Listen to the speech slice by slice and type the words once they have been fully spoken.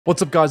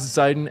What's up guys, it's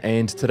Aiden,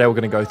 and today we're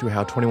going to go through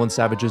how 21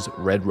 Savage's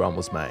Redrum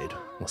was made.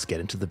 Let's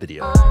get into the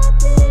video.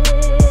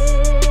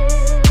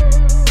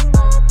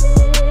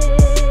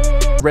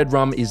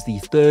 Redrum is the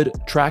third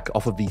track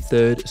off of the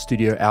third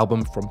studio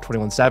album from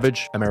 21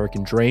 Savage,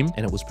 American Dream,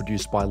 and it was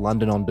produced by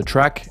London on the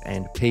track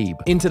and Peeb.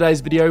 In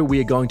today's video,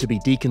 we are going to be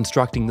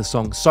deconstructing the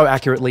song so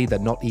accurately that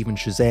not even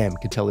Shazam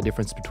could tell the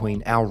difference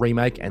between our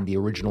remake and the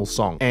original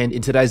song. And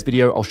in today's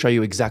video, I'll show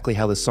you exactly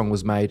how this song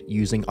was made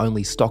using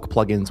only stock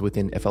plugins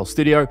within FL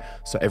Studio,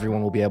 so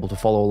everyone will be able to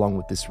follow along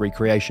with this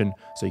recreation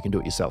so you can do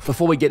it yourself.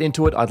 Before we get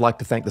into it, I'd like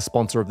to thank the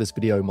sponsor of this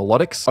video,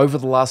 Melodics. Over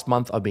the last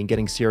month, I've been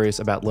getting serious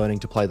about learning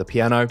to play the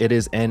piano. It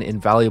is an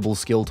invaluable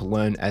skill to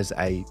learn as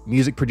a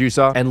music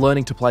producer, and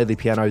learning to play the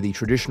piano the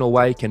traditional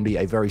way can be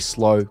a very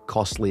slow,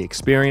 costly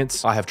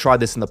experience. I have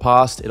tried this in the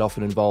past. It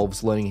often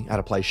involves learning how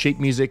to play sheet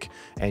music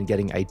and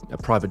getting a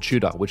private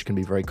tutor, which can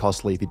be very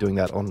costly if you're doing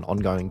that on an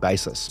ongoing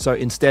basis. So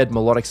instead,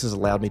 Melodics has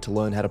allowed me to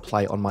learn how to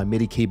play on my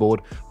MIDI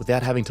keyboard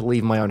without having to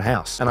leave my own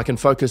house. And I can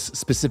focus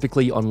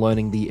specifically on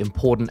learning the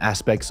important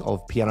aspects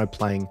of piano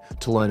playing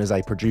to learn as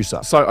a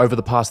producer. So over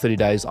the past 30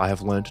 days, I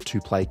have learned to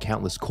play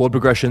countless chord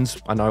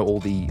progressions. I know all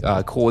the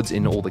chords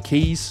in all the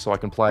keys, so I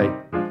can play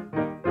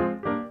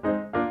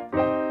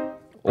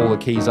all the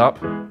keys up.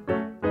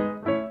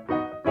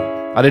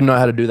 I didn't know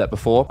how to do that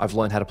before. I've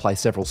learned how to play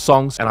several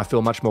songs, and I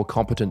feel much more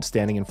competent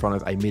standing in front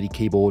of a MIDI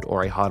keyboard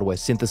or a hardware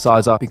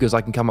synthesizer because I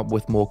can come up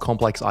with more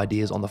complex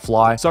ideas on the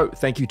fly. So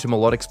thank you to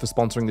Melodics for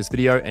sponsoring this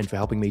video and for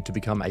helping me to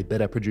become a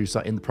better producer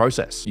in the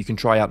process. You can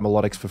try out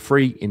Melodics for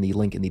free in the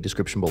link in the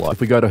description below.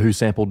 If we go to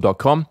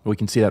whosampled.com, we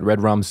can see that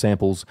Redrum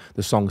samples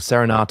the song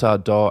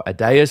Serenata do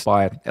Adeus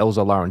by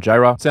Elza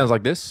Laranjeira. Sounds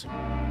like this.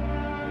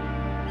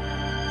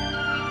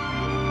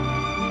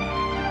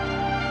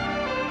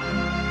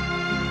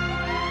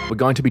 We're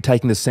going to be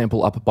taking the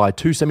sample up by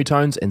 2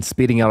 semitones and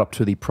speeding it up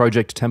to the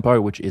project tempo,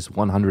 which is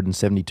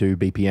 172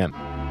 BPM.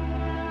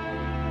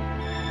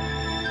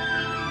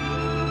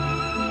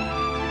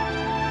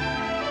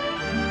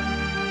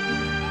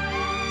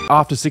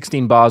 After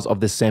 16 bars of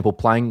this sample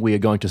playing, we are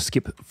going to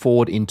skip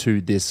forward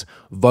into this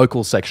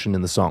vocal section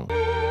in the song.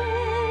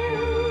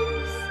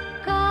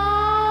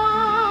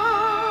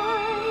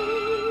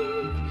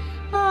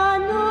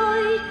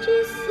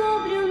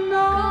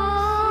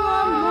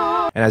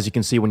 And as you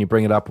can see, when you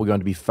bring it up, we're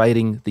going to be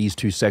fading these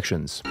two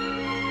sections.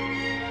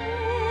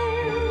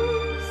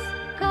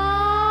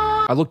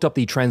 I looked up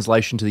the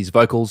translation to these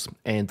vocals,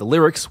 and the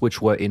lyrics,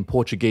 which were in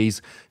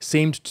Portuguese,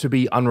 seemed to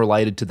be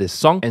unrelated to this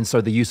song, and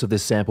so the use of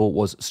this sample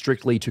was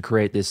strictly to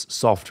create this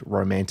soft,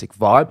 romantic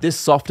vibe. This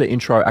softer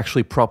intro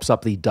actually props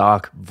up the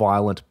dark,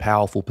 violent,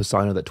 powerful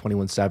persona that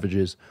 21 Savage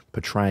is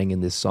portraying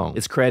in this song.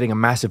 It's creating a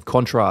massive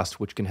contrast,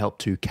 which can help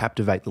to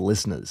captivate the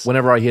listeners.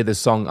 Whenever I hear this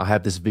song, I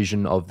have this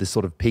vision of this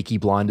sort of Peaky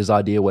Blinders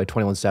idea where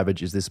 21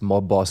 Savage is this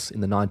mob boss in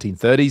the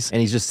 1930s,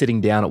 and he's just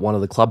sitting down at one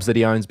of the clubs that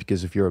he owns,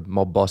 because if you're a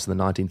mob boss in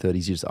the 1930s,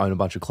 you just own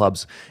a bunch of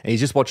clubs, and he's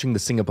just watching the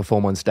singer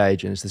perform on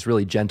stage, and it's this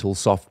really gentle,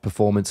 soft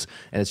performance,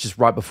 and it's just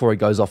right before he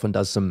goes off and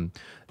does some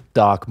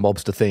dark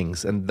mobster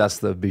things, and that's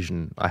the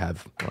vision I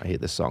have when I hear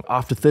this song.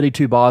 After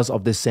 32 bars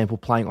of this sample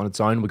playing on its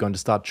own, we're going to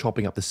start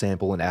chopping up the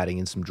sample and adding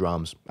in some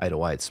drums,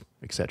 808s,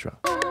 etc.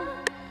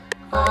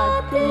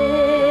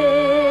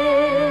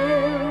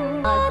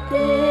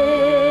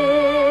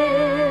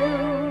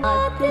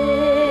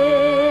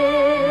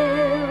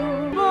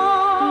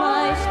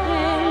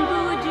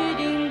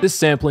 This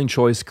sampling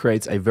choice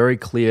creates a very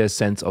clear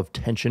sense of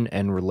tension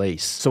and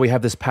release. So we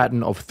have this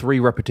pattern of 3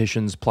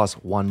 repetitions plus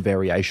 1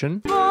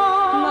 variation.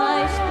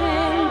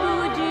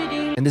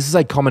 And this is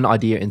a common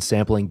idea in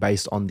sampling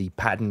based on the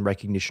pattern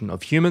recognition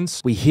of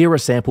humans. We hear a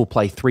sample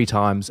play 3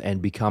 times and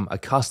become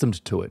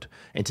accustomed to it,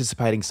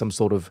 anticipating some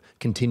sort of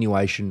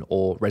continuation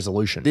or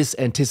resolution. This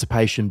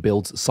anticipation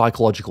builds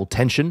psychological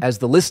tension as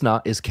the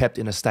listener is kept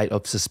in a state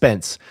of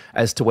suspense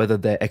as to whether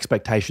their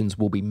expectations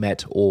will be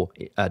met or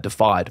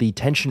defied. The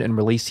tension and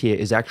release here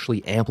is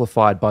actually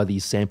amplified by the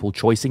sample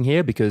choicing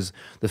here, because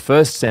the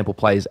first sample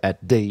plays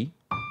at D,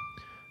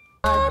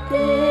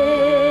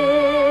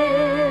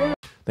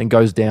 then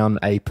goes down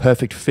a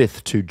perfect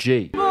 5th to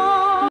G.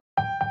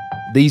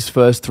 These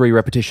first 3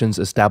 repetitions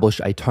establish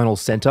a tonal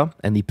center,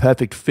 and the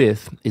perfect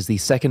 5th is the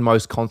second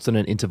most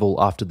consonant interval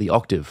after the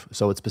octave,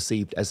 so it's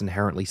perceived as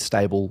inherently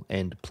stable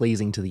and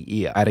pleasing to the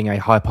ear. Adding a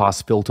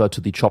high-pass filter to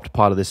the chopped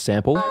part of this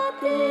sample.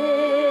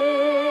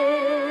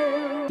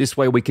 This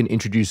way we can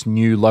introduce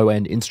new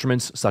low-end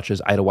instruments such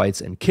as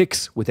 808s and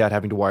kicks without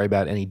having to worry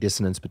about any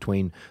dissonance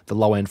between the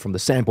low end from the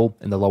sample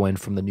and the low end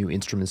from the new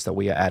instruments that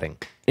we are adding.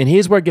 And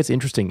here's where it gets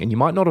interesting, and you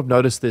might not have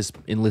noticed this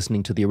in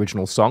listening to the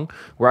original song.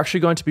 We're actually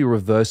going to be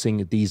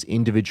reversing these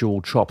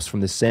individual chops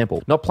from this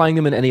sample, not playing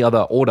them in any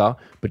other order,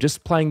 but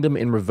just playing them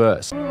in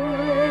reverse.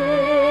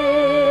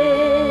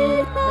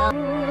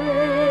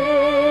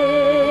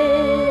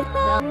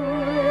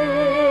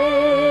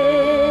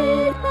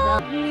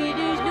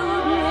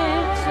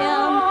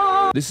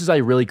 This is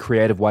a really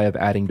creative way of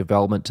adding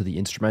development to the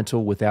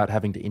instrumental without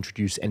having to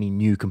introduce any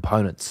new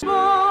components.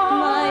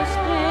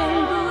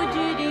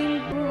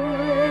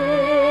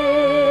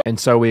 And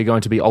so we are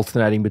going to be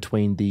alternating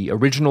between the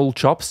original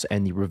chops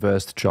and the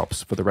reversed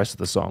chops for the rest of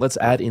the song. Let's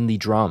add in the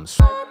drums.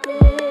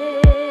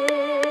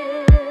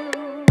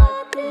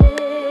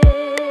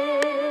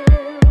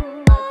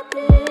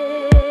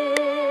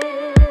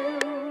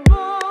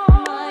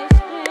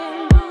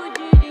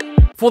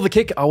 For the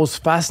kick, I was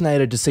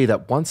fascinated to see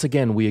that once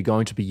again we are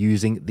going to be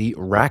using the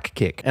rack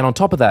kick. And on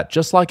top of that,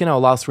 just like in our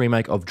last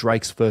remake of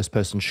Drake's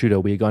first-person shooter,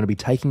 we are going to be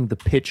taking the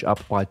pitch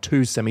up by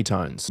 2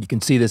 semitones. You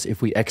can see this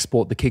if we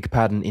export the kick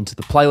pattern into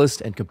the playlist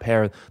and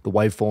compare the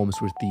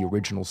waveforms with the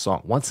original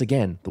song. Once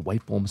again, the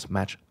waveforms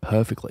match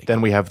perfectly.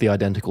 Then we have the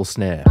identical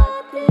snare.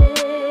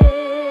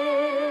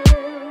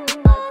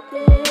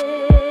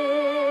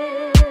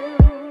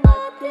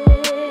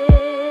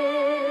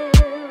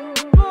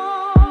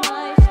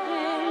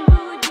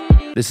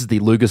 This is the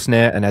Luger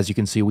snare, and as you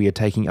can see, we are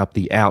taking up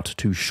the out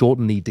to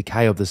shorten the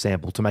decay of the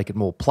sample to make it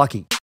more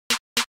plucky.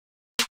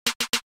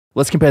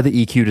 Let's compare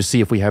the EQ to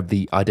see if we have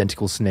the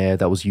identical snare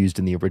that was used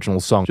in the original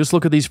song. Just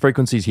look at these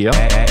frequencies here.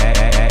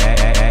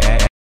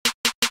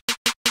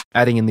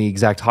 Adding in the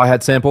exact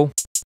hi-hat sample,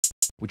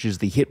 which is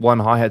the hit 1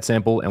 hi-hat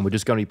sample, and we're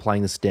just going to be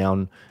playing this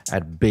down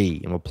at B,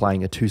 and we're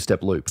playing a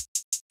 2-step loop.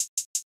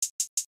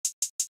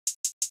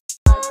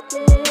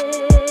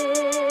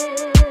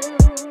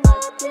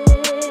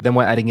 Then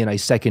we're adding in a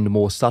second,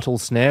 more subtle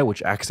snare,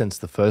 which accents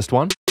the first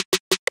one.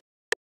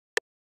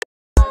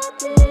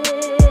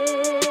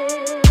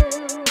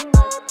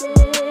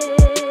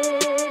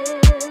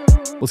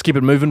 Let's keep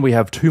it moving. We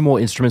have 2 more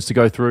instruments to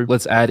go through.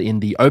 Let's add in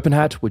the open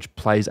hat, which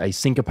plays a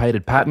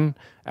syncopated pattern,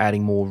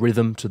 adding more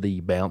rhythm to the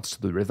bounce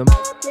to the rhythm.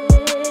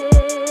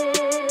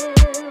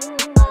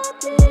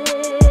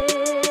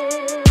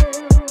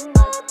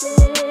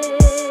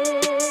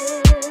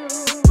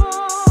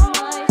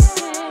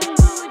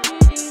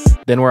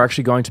 Then we're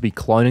actually going to be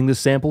cloning this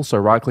sample. So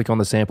right click on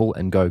the sample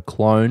and go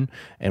clone.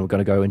 And we're going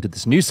to go into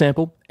this new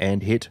sample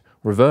and hit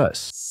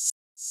reverse.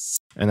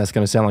 And that's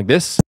going to sound like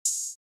this.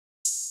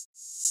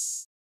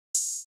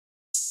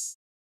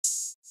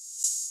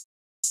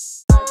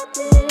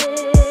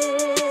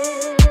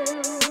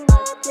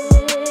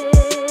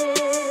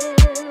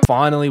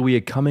 Finally, we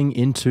are coming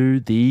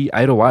into the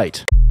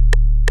 808.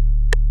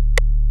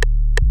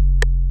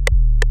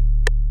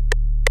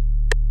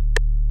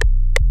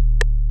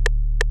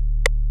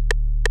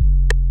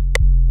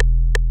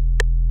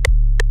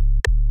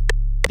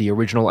 The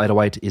original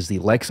 808 is the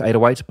Lex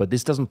 808, but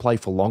this doesn't play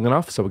for long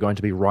enough, so we're going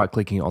to be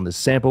right-clicking on this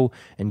sample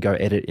and go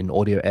edit in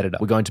Audio Editor.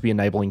 We're going to be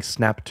enabling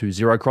snap to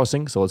zero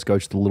crossing, so let's go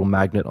to the little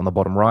magnet on the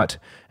bottom right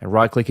and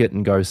right-click it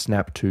and go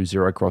snap to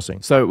zero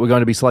crossing. So we're going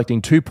to be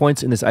selecting 2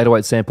 points in this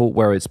 808 sample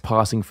where it's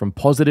passing from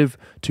positive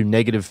to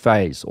negative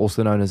phase,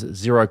 also known as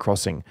zero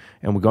crossing,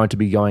 and we're going to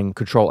be going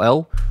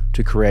Control-L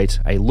to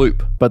create a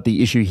loop. But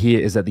the issue here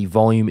is that the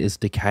volume is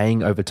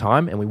decaying over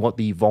time, and we want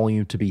the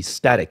volume to be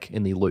static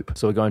in the loop.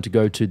 So we're going to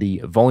go to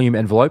the volume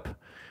envelope,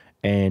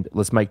 and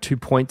let's make 2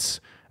 points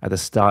at the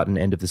start and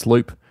end of this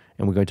loop,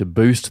 and we're going to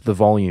boost the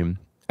volume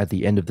at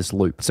the end of this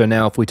loop. So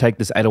now if we take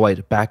this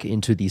 808 back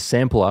into the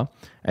sampler,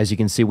 as you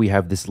can see, we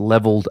have this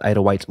leveled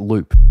 808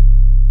 loop.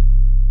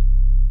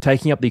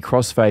 Taking up the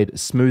crossfade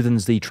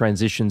smoothens the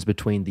transitions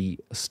between the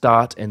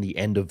start and the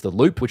end of the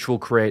loop, which will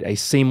create a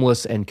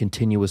seamless and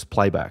continuous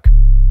playback.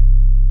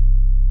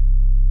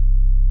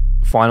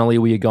 Finally,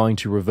 we are going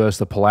to reverse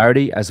the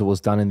polarity as it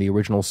was done in the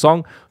original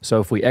song. So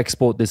if we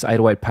export this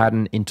 808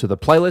 pattern into the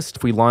playlist,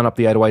 if we line up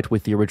the 808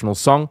 with the original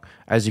song,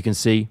 as you can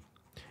see,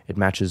 it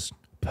matches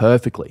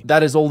perfectly.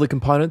 That is all the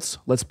components.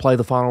 Let's play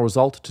the final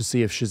result to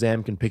see if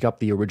Shazam can pick up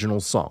the original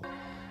song.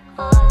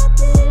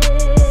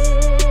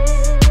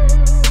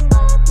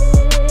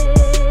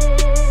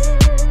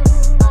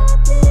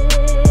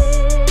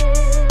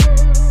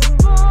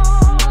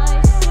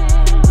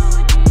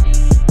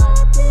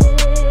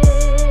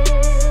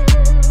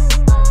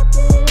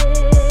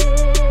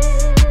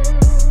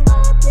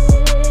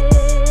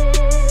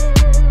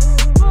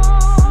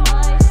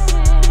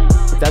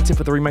 That's it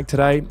for the remake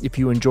today. If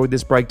you enjoyed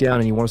this breakdown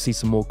and you want to see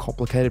some more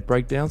complicated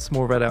breakdowns,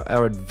 more about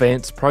our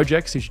advanced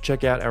projects, you should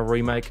check out our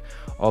remake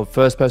of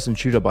First Person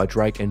Shooter by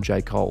Drake and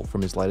J. Cole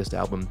from his latest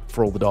album,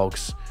 For All the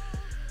Dogs.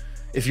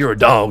 If you're a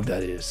dog,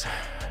 that is.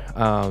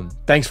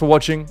 Thanks for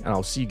watching, and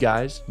I'll see you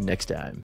guys next time.